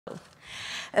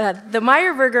The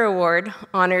Meyer Berger Award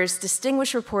honors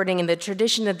distinguished reporting in the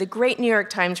tradition of the great New York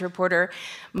Times reporter,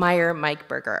 Meyer Mike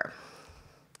Berger.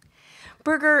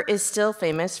 Berger is still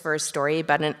famous for a story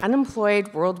about an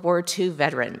unemployed World War II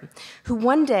veteran who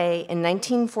one day in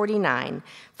 1949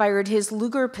 fired his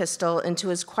Luger pistol into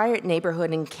his quiet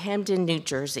neighborhood in Camden, New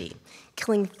Jersey,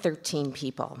 killing 13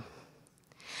 people.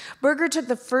 Berger took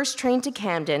the first train to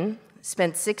Camden,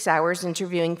 spent 6 hours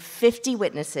interviewing 50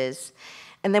 witnesses,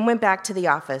 and then went back to the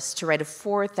office to write a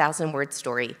 4,000-word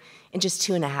story in just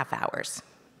 2.5 hours.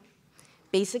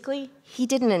 Basically, he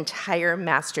did an entire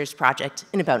master's project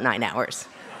in about 9 hours.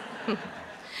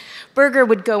 Berger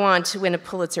would go on to win a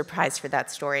Pulitzer Prize for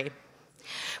that story.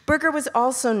 Berger was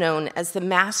also known as the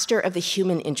master of the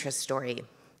human interest story,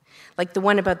 like the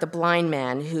one about the blind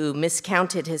man who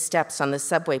miscounted his steps on the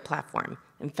subway platform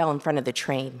and fell in front of the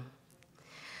train,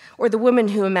 or the woman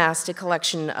who amassed a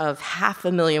collection of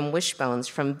 500,000 wishbones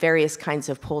from various kinds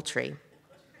of poultry.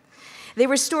 They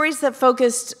were stories that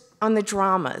focused on the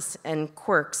dramas and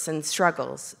quirks and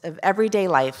struggles of everyday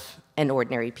life and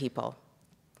ordinary people.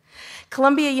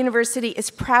 Columbia University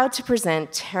is proud to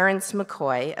present Terrence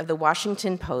McCoy of the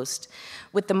Washington Post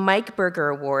with the Mike Berger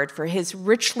Award for his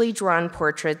richly drawn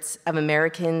portraits of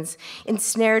Americans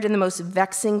ensnared in the most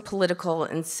vexing political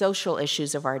and social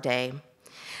issues of our day.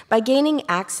 By gaining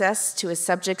access to a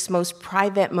subject's most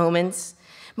private moments,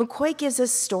 McCoy gives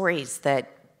us stories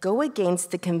that go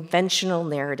against the conventional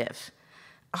narrative.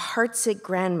 A heartsick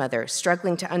grandmother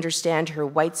struggling to understand her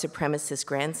white supremacist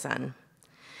grandson.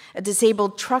 A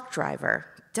disabled truck driver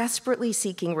desperately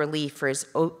seeking relief for his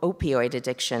opioid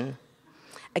addiction.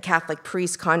 A Catholic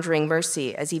priest conjuring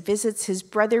mercy as he visits his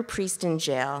brother priest in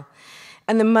jail.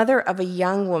 And the mother of a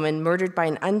young woman murdered by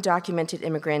an undocumented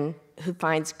immigrant who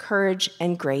finds courage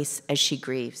and grace as she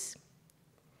grieves.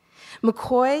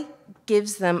 McCoy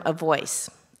gives them a voice,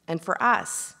 and for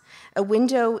us, a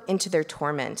window into their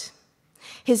torment.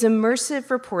 His immersive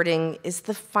reporting is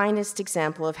the finest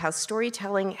example of how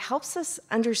storytelling helps us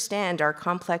understand our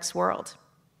complex world.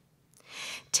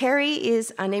 Terry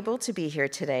is unable to be here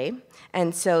today,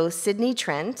 and so Sydney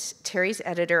Trent, Terry's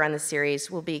editor on the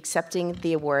series, will be accepting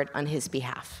the award on his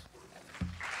behalf.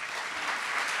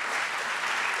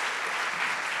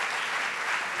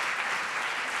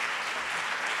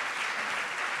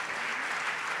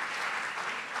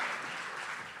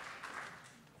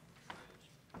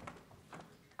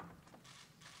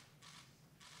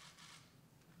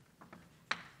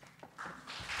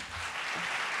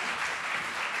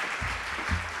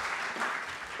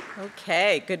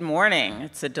 Okay, good morning.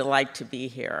 It's a delight to be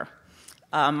here.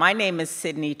 My name is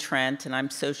Sydney Trent, and I'm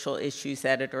social issues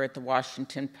editor at the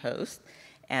Washington Post,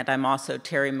 and I'm also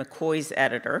Terry McCoy's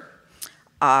editor.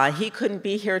 He couldn't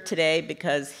be here today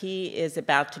because he is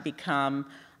about to become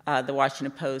the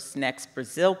Washington Post's next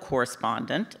Brazil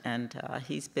correspondent, and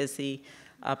he's busy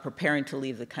preparing to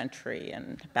leave the country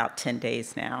in about 10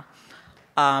 days now.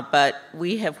 But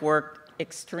we have worked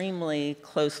extremely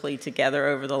closely together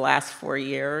over the last 4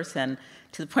 years, and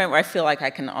to the point where I feel like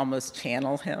I can almost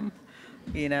channel him,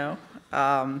 you know?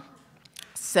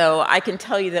 So I can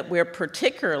tell you that we're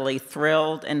particularly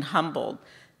thrilled and humbled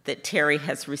that Terry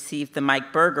has received the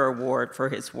Mike Berger Award for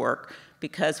his work,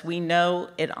 because we know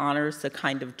it honors the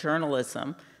kind of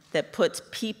journalism that puts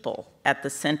people at the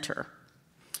center.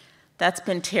 That's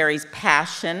been Terry's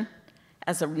passion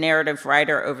as a narrative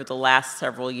writer over the last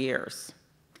several years.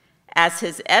 As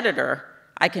his editor,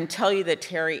 I can tell you that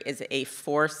Terry is a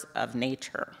force of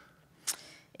nature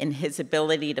in his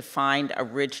ability to find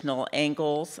original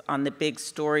angles on the big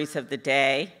stories of the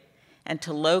day and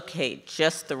to locate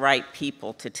just the right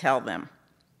people to tell them.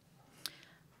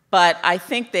 But I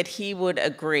think that he would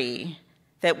agree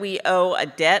that we owe a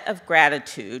debt of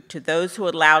gratitude to those who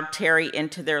allowed Terry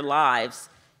into their lives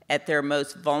at their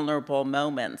most vulnerable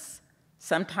moments,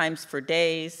 sometimes for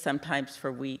days, sometimes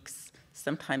for weeks,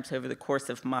 sometimes over the course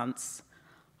of months,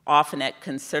 often at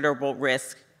considerable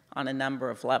risk on a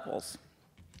number of levels.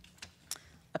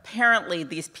 Apparently,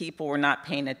 these people were not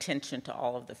paying attention to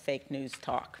all of the fake news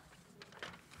talk.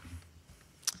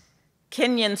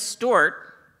 Kenyon Stewart,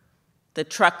 the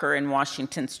trucker in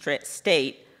Washington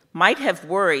State, might have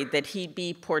worried that he'd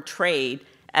be portrayed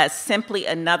as simply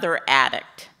another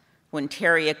addict when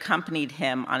Terry accompanied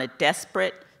him on a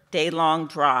desperate day-long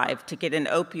drive to get an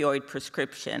opioid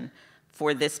prescription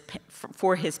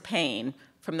for his pain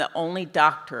from the only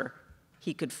doctor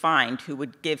he could find who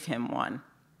would give him one.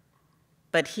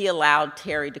 But he allowed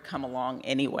Terry to come along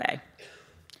anyway.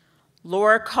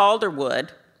 Laura Calderwood,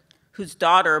 whose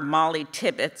daughter, Molly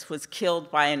Tibbetts, was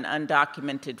killed by an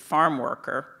undocumented farm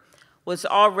worker, was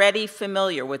already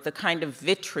familiar with the kind of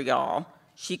vitriol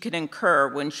she could incur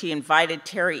when she invited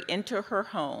Terry into her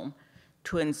home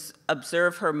to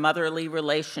observe her motherly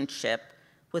relationship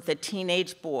with a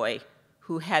teenage boy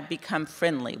who had become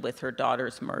friendly with her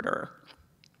daughter's murderer.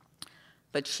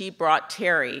 But she brought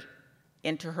Terry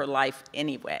into her life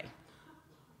anyway.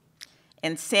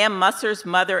 And Sam Musser's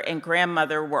mother and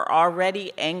grandmother were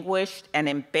already anguished and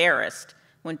embarrassed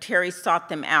when Terry sought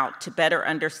them out to better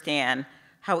understand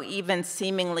how even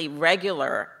seemingly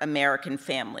regular American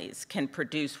families can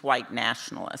produce white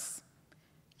nationalists.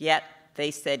 Yet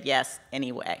they said yes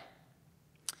anyway.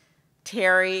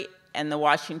 Terry and the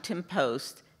Washington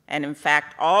Post, and in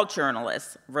fact all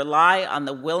journalists, rely on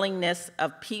the willingness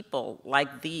of people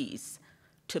like these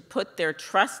to put their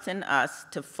trust in us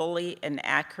to fully and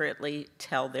accurately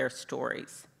tell their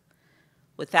stories.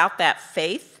 Without that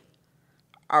faith,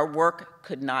 our work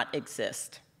could not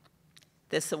exist.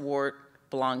 This award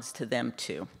belongs to them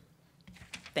too.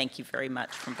 Thank you very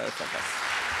much from both of us.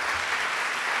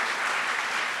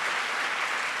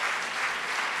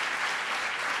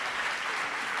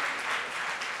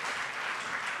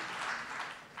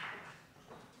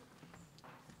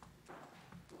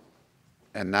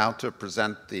 And now to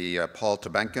present the Paul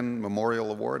Tobenkin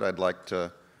Memorial Award, I'd like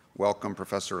to welcome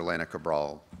Professor Elena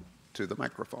Cabral to the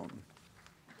microphone.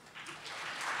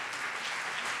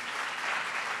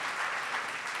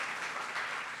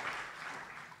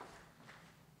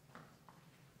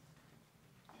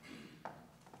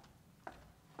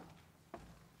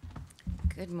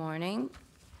 Good morning.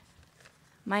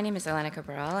 My name is Elena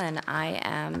Cabral, and I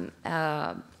am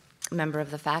a member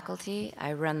of the faculty.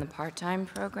 I run the part-time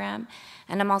program,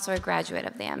 and I'm also a graduate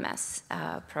of the MS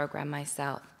program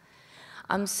myself.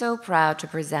 I'm so proud to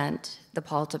present the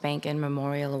Paul Tobenkin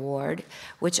Memorial Award,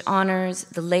 which honors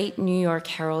the late New York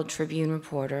Herald Tribune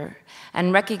reporter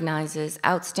and recognizes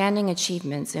outstanding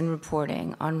achievements in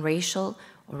reporting on racial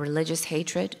or religious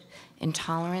hatred,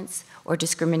 intolerance, or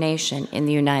discrimination in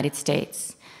the United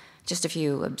States. Just a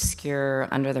few obscure,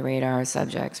 under-the-radar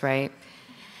subjects, right?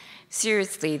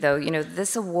 Seriously, though,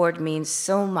 this award means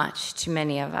so much to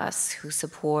many of us who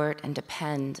support and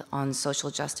depend on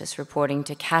social justice reporting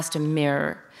to cast a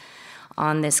mirror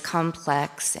on this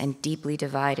complex and deeply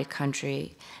divided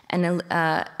country and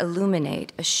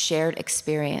illuminate a shared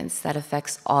experience that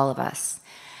affects all of us.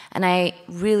 And I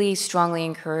really strongly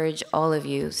encourage all of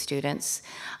you students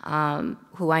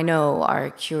who I know are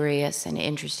curious and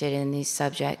interested in these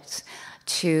subjects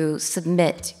to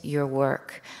submit your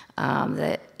work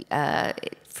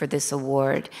for this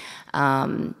award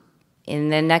in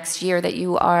the next year that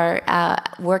you are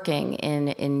working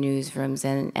in newsrooms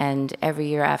and every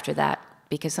year after that,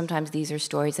 because sometimes these are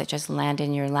stories that just land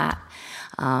in your lap,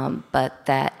 but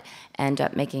that end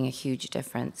up making a huge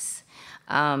difference.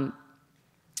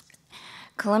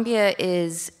 Columbia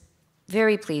is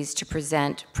very pleased to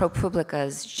present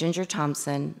ProPublica's Ginger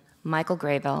Thompson, Michael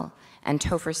Graybill, and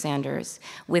Topher Sanders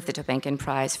with the Tobenkin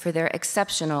Prize for their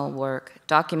exceptional work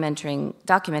documenting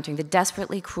the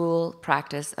desperately cruel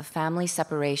practice of family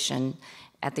separation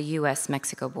at the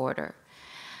US-Mexico border.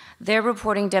 Their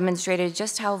reporting demonstrated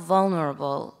just how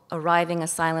vulnerable arriving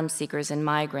asylum seekers and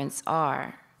migrants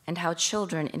are, and how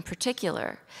children in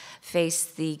particular face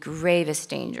the gravest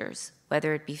dangers,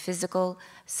 whether it be physical,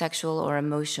 sexual, or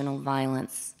emotional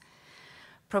violence.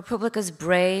 ProPublica's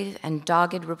brave and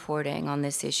dogged reporting on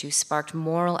this issue sparked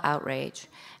moral outrage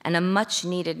and a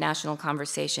much-needed national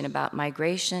conversation about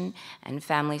migration and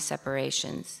family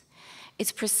separations.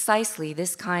 It's precisely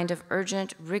this kind of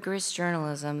urgent, rigorous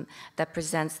journalism that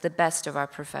presents the best of our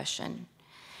profession.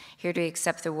 Here to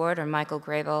accept the award are Michael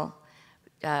Graybill,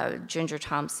 Ginger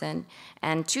Thompson,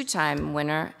 and two-time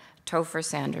winner, Topher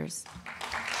Sanders.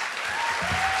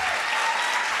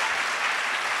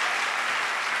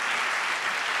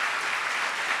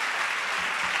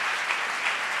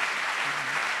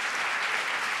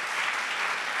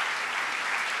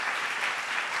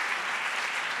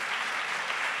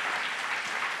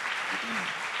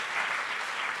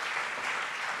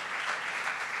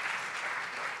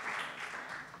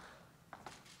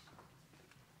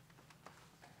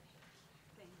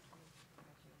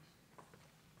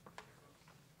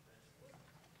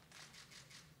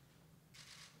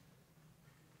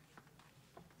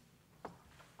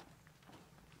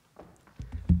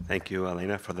 Thank you,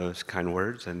 Elena, for those kind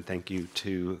words, and thank you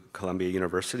to Columbia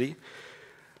University.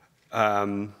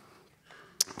 And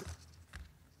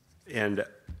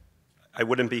I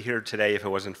wouldn't be here today if it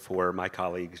wasn't for my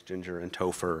colleagues, Ginger and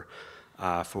Topher,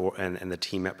 and the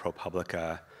team at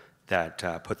ProPublica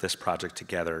that put this project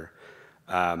together.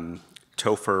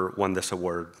 Topher won this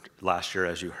award last year,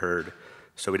 as you heard,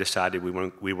 so we decided we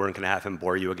weren't going to have him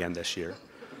bore you again this year.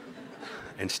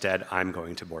 Instead, I'm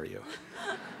going to bore you.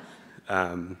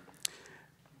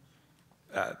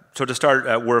 So to start,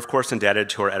 we're of course indebted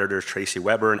to our editors Tracy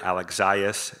Weber and Alex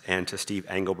Zayas, and to Steve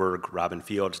Engelberg, Robin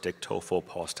Fields, Dick Toffel,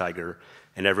 Paul Steiger,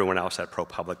 and everyone else at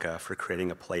ProPublica for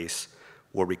creating a place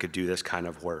where we could do this kind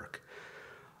of work.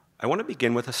 I want to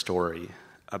begin with a story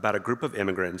about a group of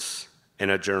immigrants and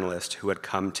a journalist who had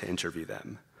come to interview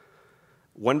them.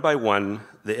 One by one,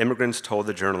 the immigrants told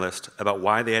the journalist about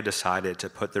why they had decided to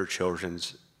put their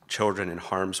children in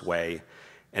harm's way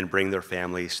and bring their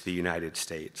families to the United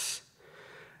States.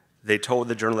 They told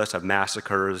the journalist of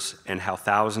massacres and how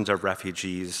thousands of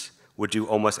refugees would do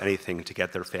almost anything to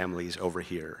get their families over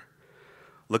here.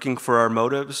 Looking for our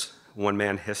motives, one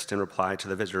man hissed in reply to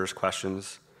the visitors'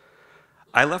 questions.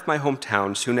 I left my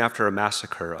hometown soon after a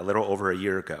massacre a little over a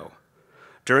year ago.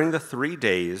 During the 3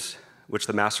 days which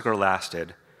the massacre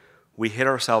lasted, we hid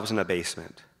ourselves in a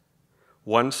basement.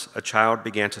 Once, a child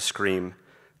began to scream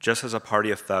just as a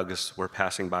party of thugs were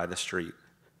passing by the street.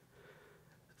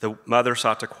 The mother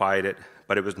sought to quiet it,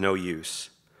 but it was no use.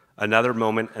 Another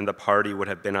moment and the party would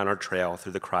have been on our trail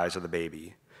through the cries of the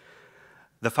baby.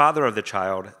 The father of the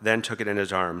child then took it in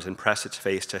his arms and pressed its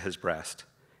face to his breast.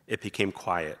 It became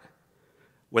quiet.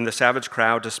 When the savage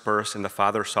crowd dispersed and the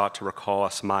father sought to recall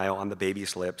a smile on the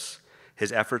baby's lips,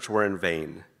 his efforts were in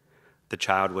vain. The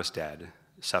child was dead,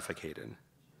 suffocated.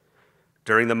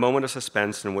 During the moment of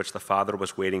suspense in which the father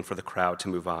was waiting for the crowd to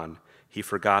move on, he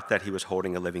forgot that he was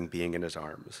holding a living being in his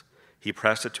arms. He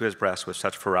pressed it to his breast with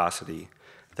such ferocity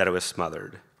that it was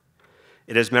smothered.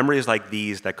 It is memories like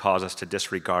these that cause us to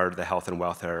disregard the health and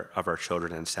welfare of our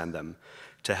children and send them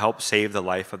to help save the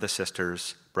life of the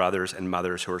sisters, brothers, and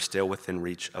mothers who are still within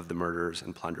reach of the murderers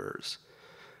and plunderers.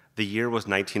 The year was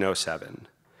 1907.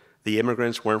 The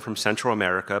immigrants weren't from Central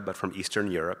America, but from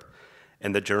Eastern Europe,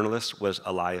 and the journalist was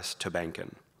Elias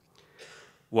Tobenkin.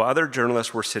 While other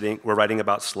journalists were writing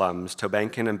about slums,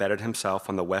 Tobenkin embedded himself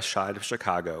on the west side of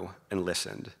Chicago and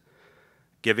listened,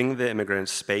 giving the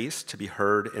immigrants space to be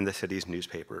heard in the city's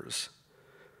newspapers.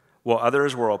 While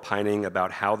others were opining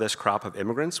about how this crop of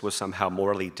immigrants was somehow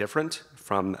morally different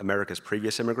from America's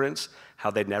previous immigrants, how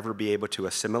they'd never be able to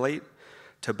assimilate,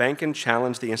 Tobenkin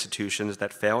challenged the institutions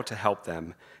that failed to help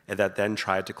them and that then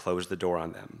tried to close the door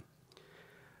on them.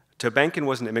 Tobenkin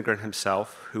was an immigrant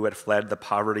himself who had fled the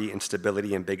poverty,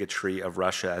 instability, and bigotry of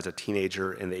Russia as a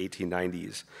teenager in the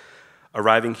 1890s,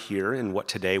 arriving here in what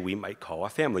today we might call a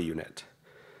family unit.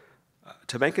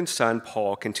 Tobenkin's son,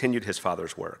 Paul, continued his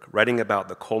father's work, writing about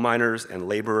the coal miners and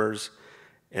laborers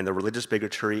and the religious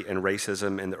bigotry and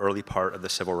racism in the early part of the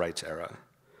civil rights era.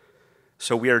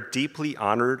 So we are deeply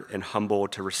honored and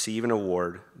humbled to receive an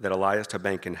award that Elias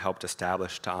Tobenkin helped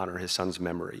establish to honor his son's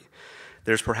memory.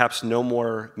 There's perhaps no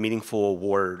more meaningful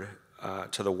award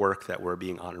to the work that we're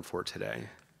being honored for today.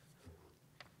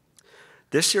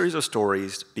 This series of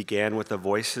stories began with the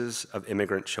voices of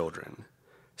immigrant children,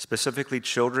 specifically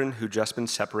children who'd just been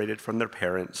separated from their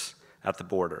parents at the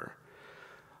border.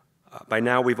 By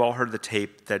now, we've all heard the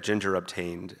tape that Ginger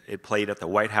obtained. It played at the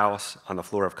White House, on the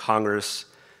floor of Congress,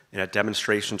 and at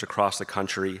demonstrations across the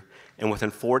country. And within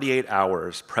 48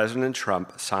 hours, President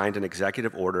Trump signed an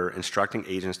executive order instructing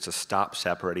agents to stop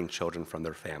separating children from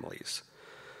their families.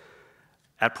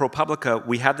 At ProPublica,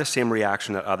 we had the same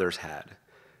reaction that others had.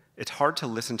 It's hard to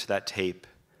listen to that tape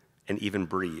and even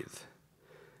breathe.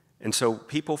 And so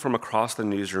people from across the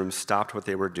newsroom stopped what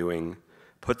they were doing,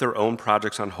 put their own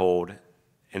projects on hold,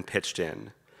 and pitched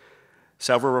in.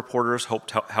 Several reporters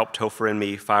helped Topher and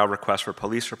me file requests for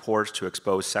police reports to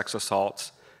expose sex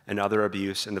assaults and other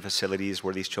abuse in the facilities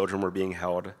where these children were being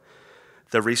held.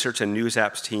 The research and news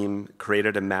apps team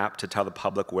created a map to tell the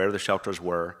public where the shelters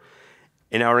were,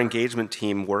 and our engagement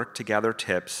team worked to gather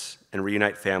tips and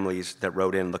reunite families that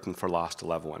wrote in looking for lost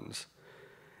loved ones.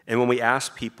 And when we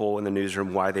asked people in the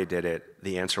newsroom why they did it,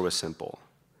 the answer was simple.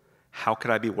 How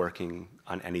could I be working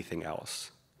on anything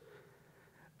else?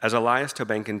 As Elias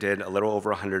Tobenkin did a little over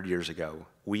 100 years ago,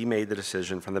 we made the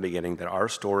decision from the beginning that our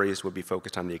stories would be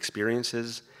focused on the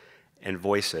experiences and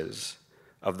voices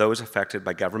of those affected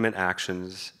by government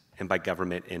actions and by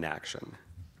government inaction.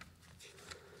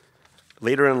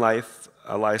 Later in life,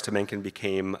 Elias Tobenkin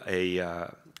became a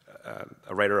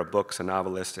writer of books, a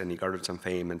novelist, and he garnered some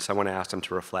fame, and someone asked him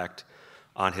to reflect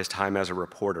on his time as a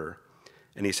reporter,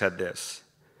 and he said this: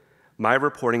 "My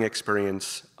reporting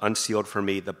experience unsealed for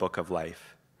me the book of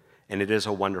life, and it is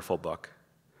a wonderful book.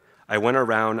 I went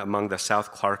around among the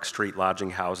South Clark Street lodging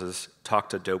houses,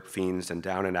 talked to dope fiends and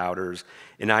down and outers,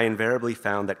 and I invariably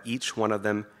found that each one of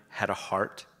them had a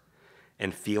heart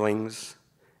and feelings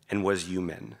and was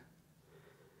human.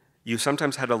 You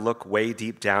sometimes had to look way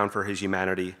deep down for his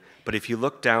humanity, But if you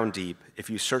look down deep, if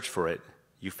you search for it,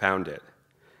 you found it.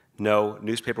 No,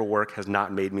 newspaper work has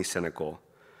not made me cynical.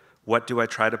 What do I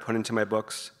try to put into my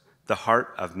books? The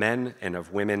heart of men and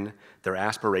of women, their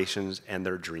aspirations and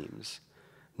their dreams.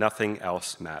 Nothing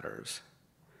else matters.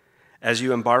 As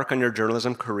you embark on your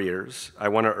journalism careers, I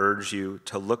want to urge you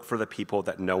to look for the people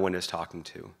that no one is talking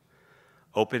to.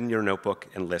 Open your notebook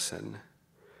and listen.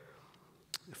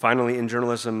 Finally, in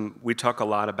journalism, we talk a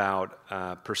lot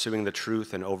about pursuing the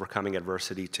truth and overcoming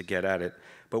adversity to get at it,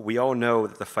 but we all know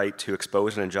that the fight to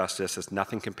expose an injustice is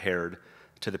nothing compared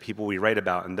to the people we write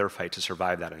about and their fight to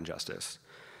survive that injustice.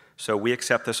 So we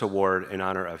accept this award in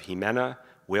honor of Jimena,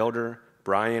 Wilder,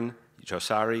 Brian,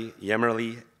 Josari,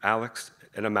 Yemerly, Alex,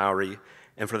 and Amaury,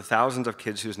 and for the thousands of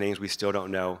kids whose names we still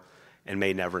don't know and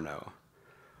may never know.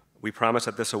 We promise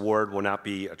that this award will not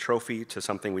be a trophy to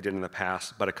something we did in the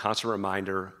past, but a constant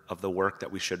reminder of the work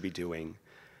that we should be doing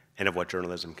and of what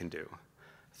journalism can do.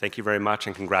 Thank you very much,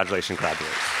 and congratulations,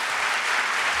 graduates.